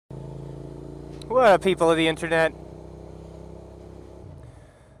What up, people of the internet?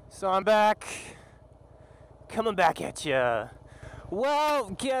 So I'm back, coming back at ya. Well,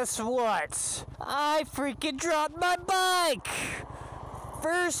 guess what? I freaking dropped my bike!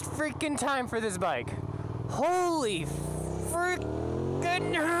 First freaking time for this bike. Holy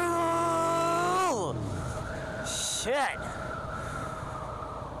freaking hell! Shit!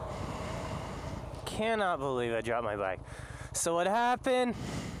 Cannot believe I dropped my bike. So what happened?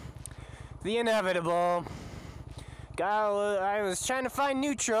 The inevitable. I was trying to find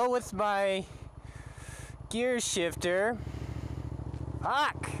neutral with my gear shifter.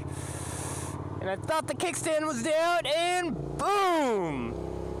 Fuck! And I thought the kickstand was down, and boom!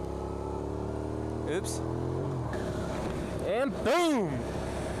 Oops. And boom!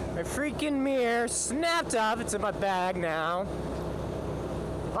 My freaking mirror snapped off. It's in my bag now.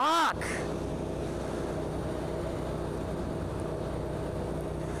 Fuck!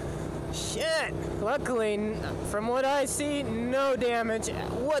 Shit! Luckily, from what I see, no damage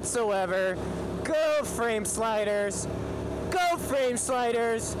whatsoever. Go frame sliders! Go frame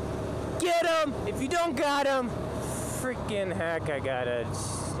sliders! Get them! If you don't got them, freaking heck, I gotta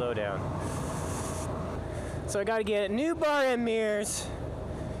slow down. So I gotta get new bar end mirrors,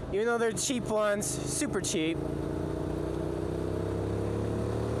 even though they're cheap ones, super cheap.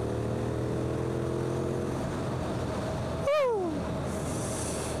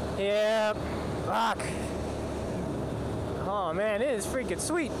 Yeah, fuck. Oh man, it is freaking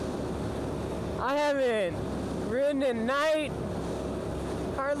sweet. I haven't ridden at night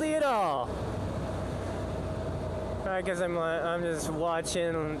hardly at all. I guess I'm just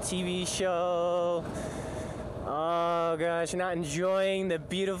watching a TV show. Oh gosh, not enjoying the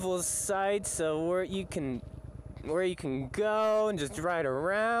beautiful sights of where you can go and just ride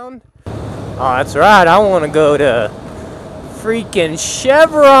around. Oh, that's right. I want to go to freaking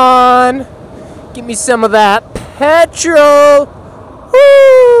Chevron. Give me some of that petrol.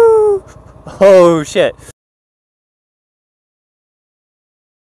 Woo! Oh shit.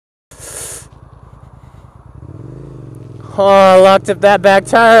 Oh, I locked up that back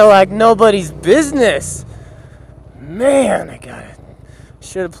tire like nobody's business. Man, I got it.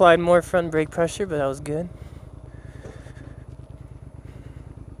 Should have applied more front brake pressure, but that was good.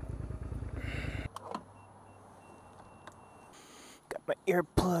 Got my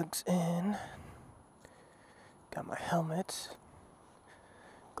earplugs in. Got my helmet.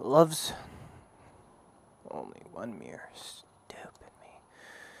 Gloves. Only one mirror. Stupid me.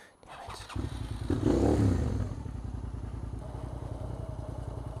 Damn it.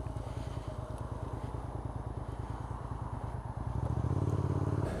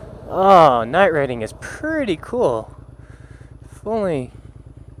 Oh, night riding is pretty cool. If only...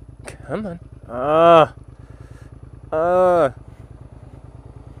 Come on.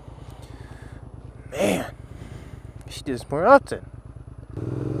 Man. I should do this more often.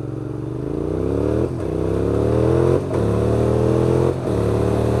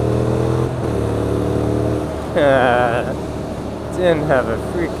 Didn't have a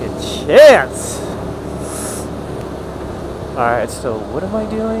freaking chance. Alright, so what am I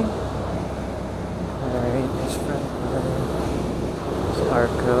doing? Alright, there's front. There's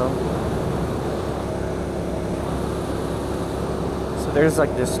Arco. So there's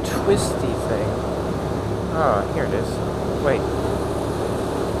like this twisty thing. Oh, here it is. Wait.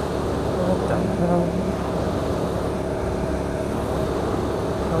 What the hell?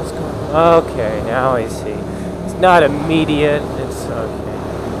 What's going on? Okay, now I see. It's not immediate, it's okay.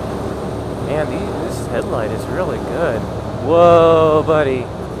 Man, this headlight is really good. Whoa, buddy.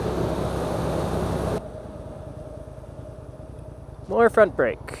 More front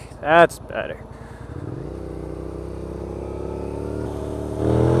brake. That's better.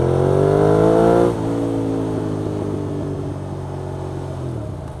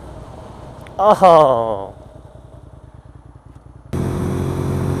 Oh. Oh.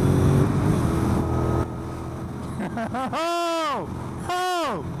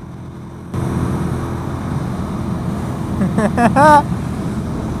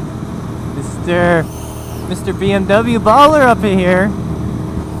 Mr. BMW baller up in here.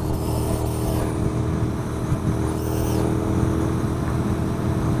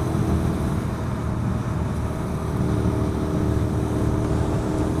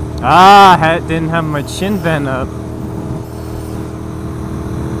 Didn't have my chin vent up.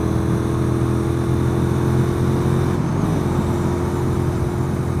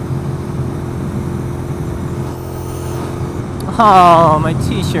 Oh, my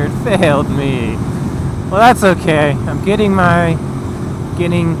t-shirt failed me. Well, that's okay. I'm getting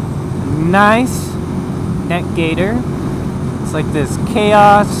nice neck gaiter. It's like this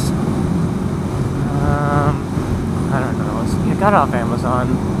chaos I don't know. I got it off Amazon.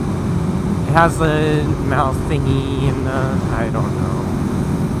 It has the mouth thingy and I don't know.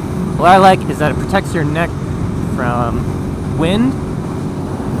 What I like is that it protects your neck from wind.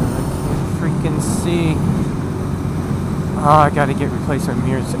 I can't freaking see. Oh, I gotta get replacement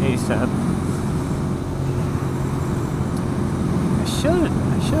mirrors ASAP. I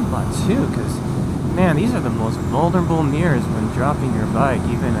should have bought two, because man, these are the most vulnerable mirrors when dropping your bike,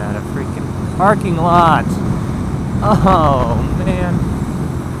 even at a freaking parking lot. Oh man,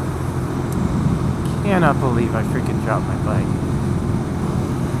 cannot believe I freaking dropped my bike.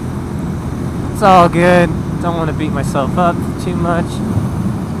 It's all good. Don't want to beat myself up too much.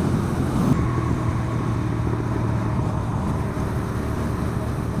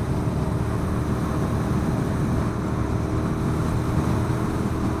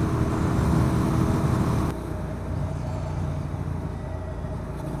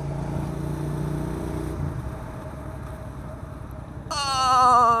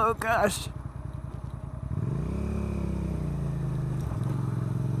 Oh gosh.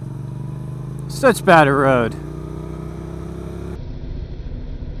 Such bad a road.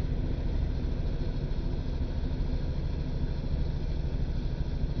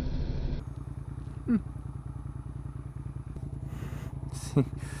 See,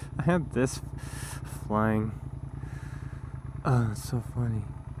 I had this flying. Oh, that's so funny.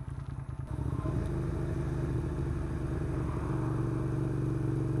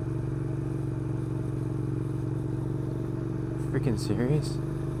 Freaking serious?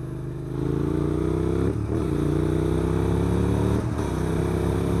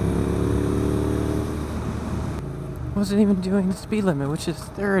 Wasn't even doing the speed limit, which is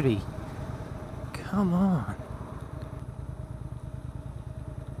 30. Come on.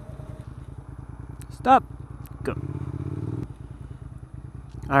 Stop. Go.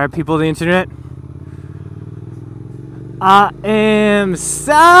 Alright, people of the internet. I am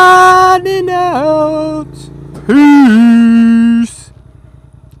signing out. Peace.